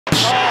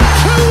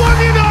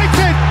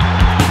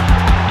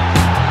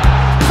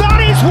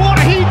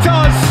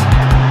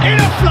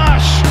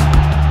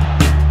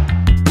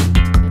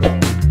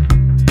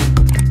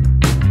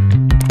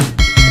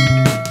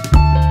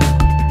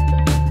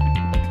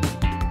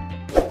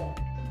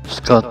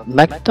Coach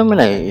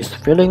McTominay is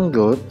feeling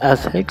good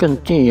as he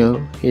continues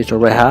his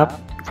rehab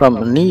from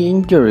a knee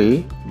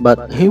injury,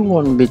 but he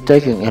won't be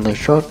taking any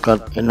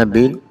shortcut in a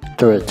bid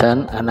to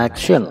return an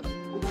action.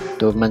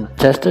 The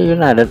Manchester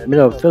United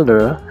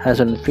midfielder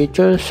hasn't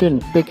featured since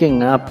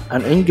picking up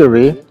an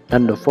injury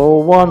in the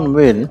 4-1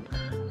 win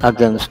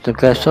against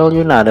Newcastle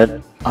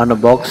United on a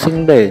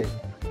Boxing Day,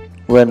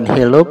 when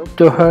he looked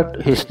to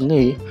hurt his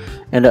knee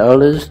in the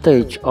early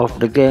stage of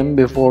the game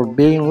before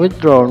being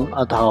withdrawn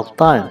at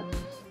halftime.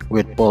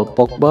 With Paul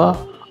Pogba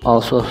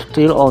also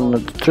still on the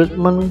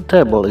treatment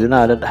table,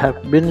 United have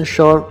been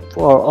short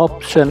for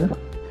options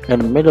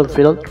in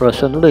midfield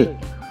recently,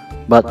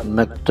 but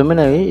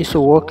McTominay is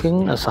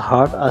working as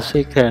hard as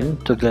he can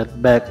to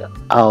get back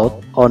out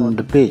on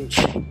the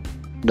pitch.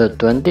 The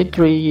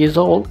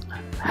 23-year-old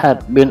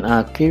had been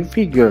a key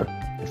figure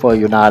for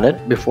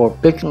United before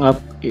picking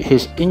up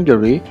his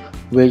injury,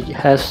 which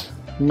has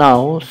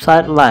now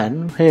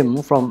sidelined him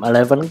from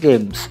 11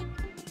 games.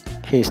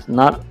 He's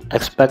not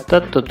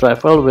expected to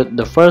travel with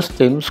the first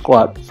team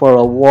squad for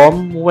a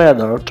warm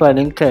weather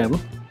training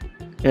camp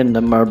in the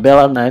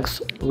Marbella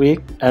next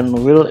week and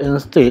will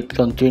instead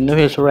continue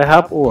his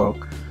rehab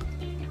work,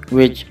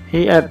 which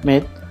he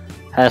admits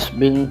has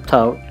been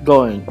tough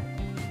going.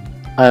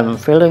 "I'm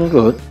feeling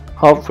good,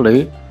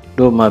 hopefully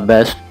do my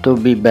best to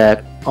be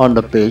back on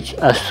the pitch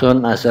as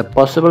soon as I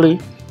possibly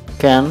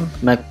can,"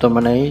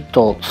 McTominay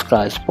told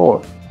Sky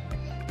Sport.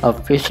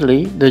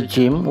 "Officially, the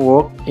gym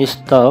work is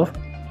tough.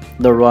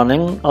 The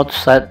running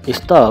outside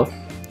is tough.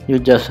 You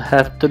just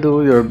have to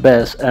do your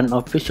best and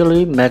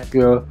officially make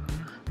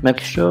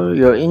sure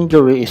your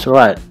injury is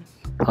right.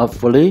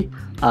 Hopefully,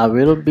 I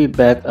will be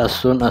back as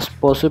soon as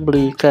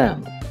possibly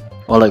can."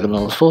 Ole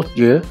Gunnar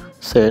Solskjaer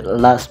said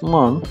last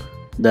month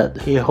that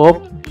he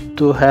hoped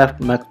to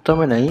have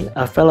McTominay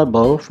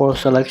available for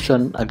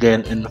selection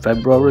again in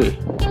February.